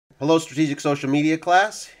Hello, Strategic Social Media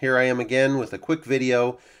class. Here I am again with a quick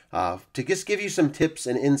video to just give you some tips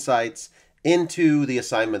and insights into the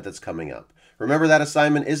assignment that's coming up. Remember, that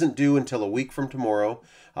assignment isn't due until a week from tomorrow.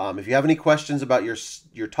 If you have any questions about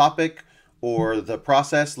your topic or the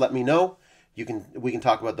process, let me know. We can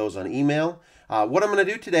talk about those on email. What I'm going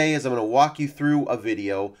to do today is I'm going to walk you through a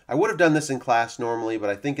video. I would have done this in class normally,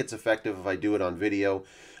 but I think it's effective if I do it on video.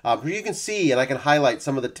 You can see and I can highlight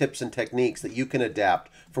some of the tips and techniques that you can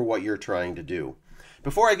adapt for what you're trying to do.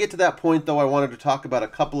 Before I get to that point, though, I wanted to talk about a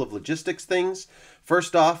couple of logistics things.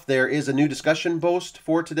 First off, there is a new discussion post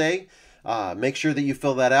for today. Make sure that you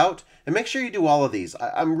fill that out, and make sure you do all of these.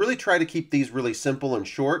 I'm really trying to keep these really simple and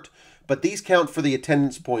short, but these count for the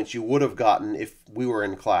attendance points you would have gotten if we were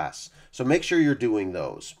in class. So make sure you're doing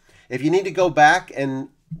those. If you need to go back and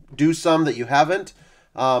do some that you haven't,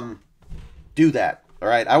 do that. All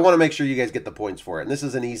right, I want to make sure you guys get the points for it, and this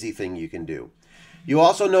is an easy thing you can do. You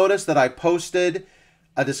also notice that I posted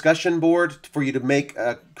a discussion board for you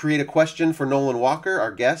to create a question for Nolan Walker,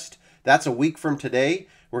 our guest. That's a week from today.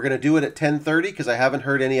 We're going to do it at 10:30 because I haven't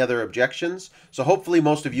heard any other objections. So hopefully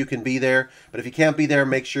most of you can be there. But if you can't be there,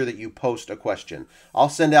 make sure that you post a question. I'll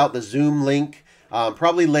send out the Zoom link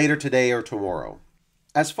probably later today or tomorrow.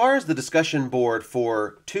 As far as the discussion board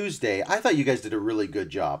for Tuesday, I thought you guys did a really good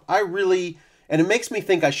job. And it makes me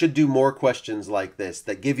think I should do more questions like this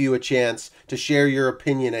that give you a chance to share your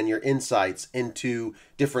opinion and your insights into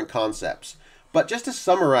different concepts. But just to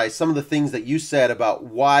summarize some of the things that you said about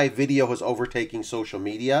why video is overtaking social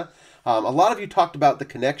media, a lot of you talked about the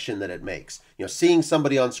connection that it makes. You know, seeing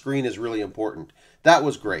somebody on screen is really important. That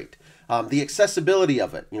was great. The accessibility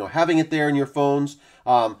of it, having it there in your phones,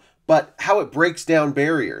 but how it breaks down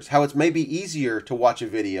barriers, how it's maybe easier to watch a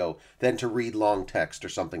video than to read long text or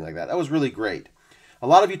something like that. That was really great. A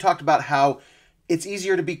lot of you talked about how it's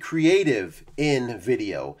easier to be creative in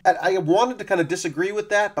video. I wanted to kind of disagree with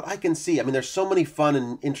that, but I can see, there's so many fun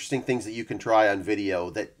and interesting things that you can try on video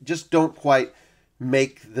that just don't quite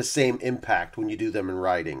make the same impact when you do them in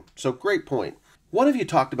writing. So great point. One of you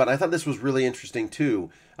talked about, I thought this was really interesting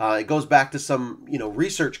too. It goes back to some,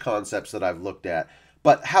 research concepts that I've looked at.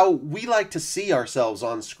 But how we like to see ourselves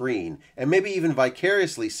on screen and maybe even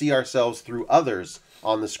vicariously see ourselves through others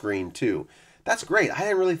on the screen too. That's great. I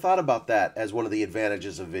hadn't really thought about that as one of the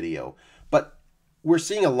advantages of video. But we're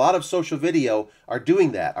seeing a lot of social video are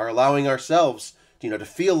doing that, are allowing ourselves to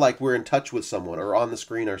feel like we're in touch with someone or on the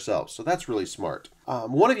screen ourselves. So that's really smart.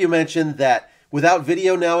 One of you mentioned that without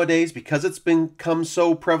video nowadays, because it's become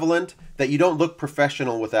so prevalent, that you don't look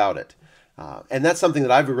professional without it. And that's something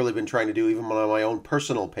that I've really been trying to do even on my own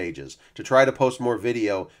personal pages, to try to post more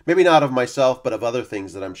video, maybe not of myself, but of other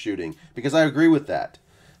things that I'm shooting, because I agree with that.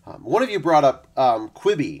 One of you brought up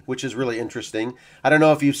Quibi, which is really interesting. I don't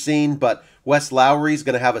know if you've seen, but Wes Lowry's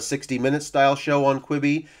going to have a 60-minute style show on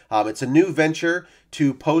Quibi. It's a new venture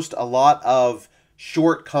to post a lot of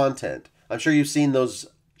short content. I'm sure you've seen those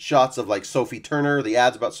shots of like Sophie Turner, the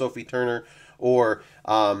ads about Sophie Turner, or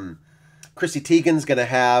Chrissy Teigen's going to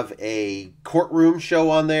have a courtroom show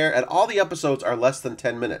on there, and all the episodes are less than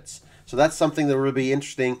 10 minutes. So that's something that will be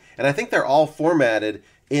interesting, and I think they're all formatted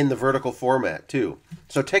in the vertical format too.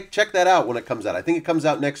 So check that out when it comes out. I think it comes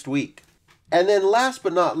out next week. And then last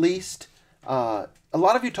but not least, a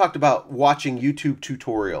lot of you talked about watching YouTube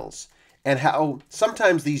tutorials and how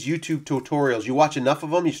sometimes these YouTube tutorials, you watch enough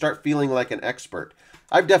of them, you start feeling like an expert.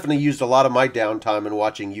 I've definitely used a lot of my downtime in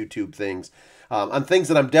watching YouTube things on things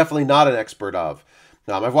that I'm definitely not an expert of.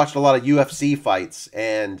 I've watched a lot of UFC fights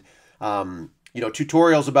and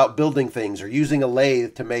tutorials about building things or using a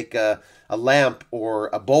lathe to make a lamp or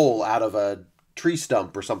a bowl out of a tree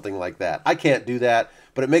stump or something like that. I can't do that,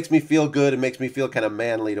 but it makes me feel good. It makes me feel kind of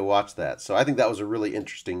manly to watch that. So I think that was a really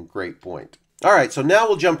interesting, great point. All right, so now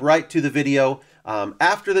we'll jump right to the video.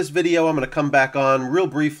 After this video, I'm going to come back on real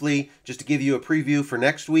briefly just to give you a preview for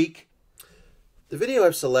next week. The video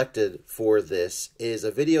I've selected for this is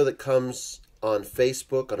a video that comes on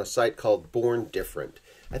Facebook on a site called Born Different.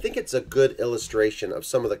 I think it's a good illustration of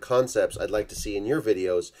some of the concepts I'd like to see in your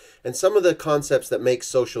videos and some of the concepts that make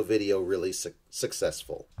social video really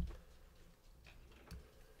successful.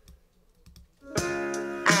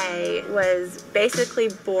 I was basically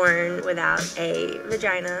born without a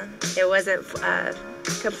vagina. It wasn't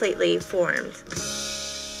completely formed.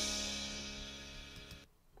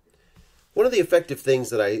 One of the effective things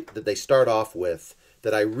that they start off with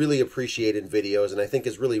that I really appreciate in videos and I think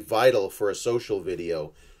is really vital for a social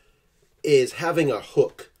video is having a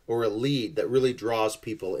hook or a lead that really draws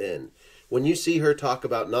people in. When you see her talk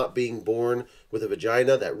about not being born with a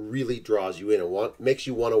vagina, that really draws you in and makes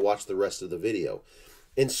you want to watch the rest of the video.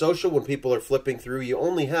 In social, when people are flipping through, you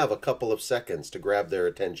only have a couple of seconds to grab their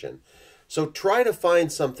attention. So try to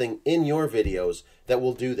find something in your videos that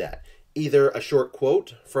will do that. Either a short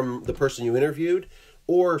quote from the person you interviewed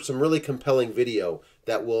or some really compelling video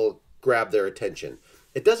that will grab their attention.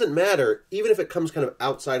 It doesn't matter, even if it comes kind of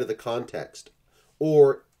outside of the context,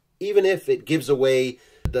 or even if it gives away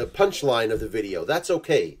the punchline of the video. That's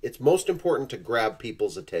okay. It's most important to grab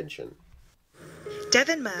people's attention.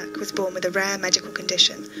 Devin Merck was born with a rare medical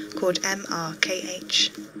condition called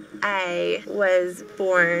MRKH. I was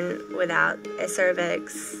born without a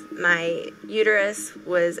cervix. My uterus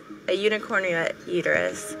was a unicornuate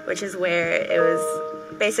uterus, which is where it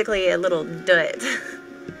was basically a little dut.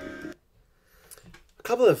 A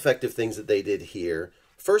couple of effective things that they did here.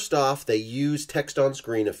 First off, they use text on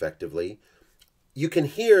screen effectively. You can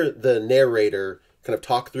hear the narrator kind of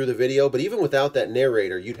talk through the video, but even without that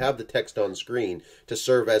narrator, you'd have the text on screen to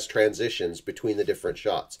serve as transitions between the different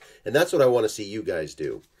shots. And that's what I want to see you guys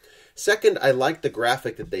do. Second, I like the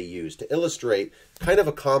graphic that they use to illustrate kind of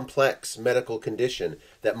a complex medical condition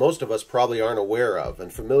that most of us probably aren't aware of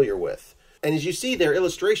and familiar with. And as you see, their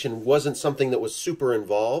illustration wasn't something that was super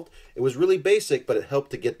involved. It was really basic, but it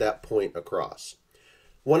helped to get that point across.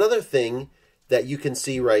 One other thing that you can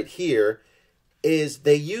see right here is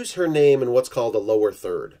they use her name in what's called a lower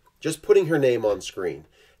third, just putting her name on screen.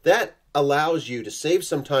 That allows you to save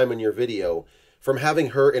some time in your video from having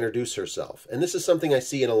her introduce herself. And this is something I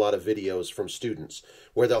see in a lot of videos from students,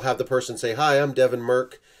 where they'll have the person say, "Hi, I'm Devin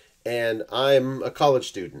Merck, and I'm a college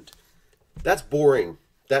student." That's boring.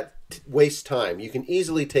 That wastes time. You can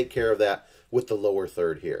easily take care of that with the lower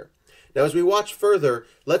third here. Now, as we watch further,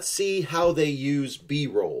 let's see how they use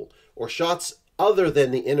B-roll, or shots other than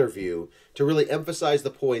the interview, to really emphasize the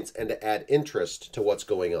points and to add interest to what's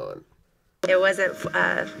going on. It wasn't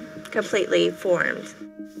completely formed.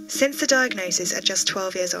 Since the diagnosis at just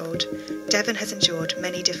 12 years old, Devin has endured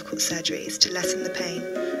many difficult surgeries to lessen the pain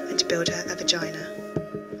and to build her a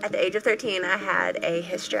vagina. At the age of 13, I had a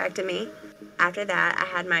hysterectomy. After that, I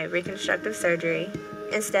had my reconstructive surgery.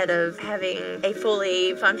 Instead of having a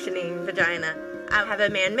fully functioning vagina, I have a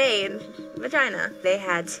man-made vagina. They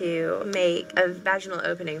had to make a vaginal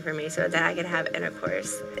opening for me so that I could have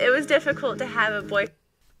intercourse. It was difficult to have a boyfriend.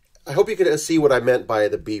 I hope you can see what I meant by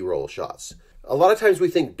the B-roll shots. A lot of times we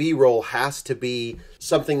think B-roll has to be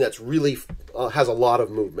something that's really has a lot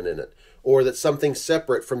of movement in it, or that's something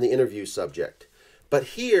separate from the interview subject. But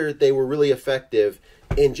here they were really effective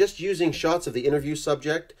in just using shots of the interview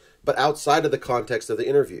subject, but outside of the context of the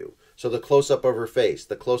interview. So the close-up of her face,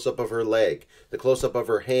 the close-up of her leg, the close-up of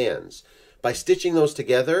her hands. By stitching those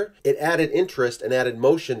together, it added interest and added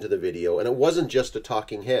motion to the video, and it wasn't just a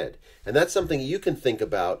talking head. And that's something you can think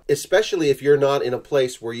about, especially if you're not in a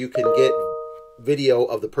place where you can get video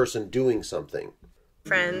of the person doing something.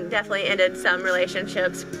 Friend definitely ended some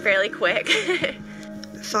relationships fairly quick.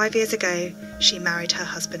 5 years ago, she married her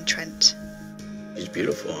husband, Trent. She's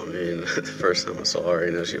beautiful. I mean, the first time I saw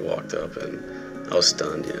her, she walked up and I was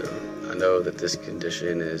stunned, I know that this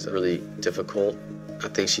condition is really difficult. I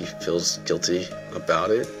think she feels guilty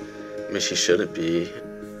about it. I mean, she shouldn't be.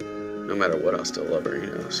 No matter what, I'll still love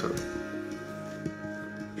her, so.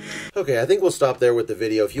 Okay, I think we'll stop there with the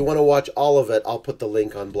video. If you want to watch all of it, I'll put the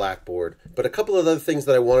link on Blackboard. But a couple of other things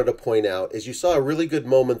that I wanted to point out is you saw a really good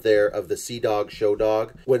moment there of the Sea Dog Show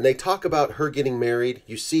Dog. When they talk about her getting married,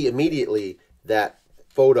 you see immediately that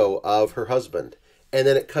photo of her husband. And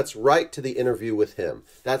then it cuts right to the interview with him.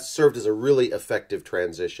 That served as a really effective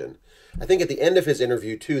transition. I think at the end of his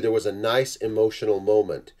interview, too, there was a nice emotional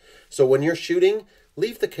moment. So when you're shooting,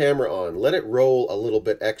 leave the camera on. Let it roll a little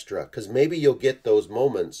bit extra, because maybe you'll get those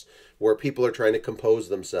moments where people are trying to compose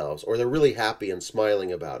themselves, or they're really happy and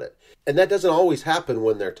smiling about it. And that doesn't always happen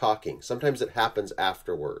when they're talking. Sometimes it happens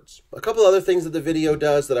afterwards. A couple other things that the video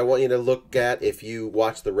does that I want you to look at if you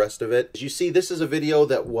watch the rest of it. As you see, this is a video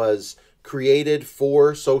that was created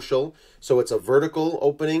for social, so it's a vertical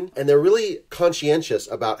opening, and they're really conscientious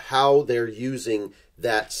about how they're using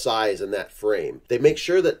that size and that frame. They make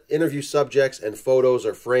sure that interview subjects and photos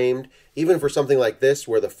are framed. Even for something like this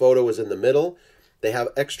where the photo is in the middle, they have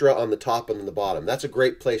extra on the top and the bottom. That's a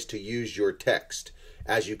great place to use your text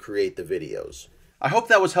as you create the videos. I hope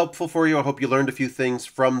that was helpful for you. I hope you learned a few things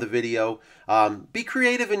from the video. Be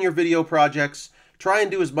creative in your video projects. Try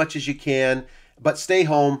and do as much as you can, but stay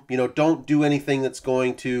home. Don't do anything that's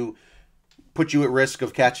going to put you at risk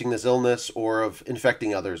of catching this illness or of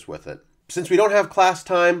infecting others with it. Since we don't have class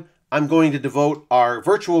time, I'm going to devote our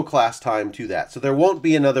virtual class time to that. So there won't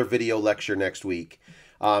be another video lecture next week,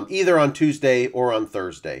 either on Tuesday or on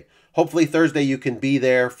Thursday. Hopefully Thursday you can be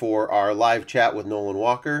there for our live chat with Nolan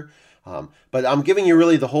Walker. But I'm giving you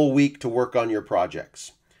really the whole week to work on your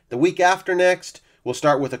projects. The week after next, we'll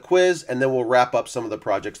start with a quiz, and then we'll wrap up some of the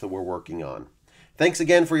projects that we're working on. Thanks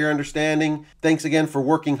again for your understanding. Thanks again for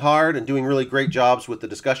working hard and doing really great jobs with the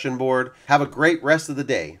discussion board. Have a great rest of the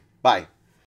day. Bye.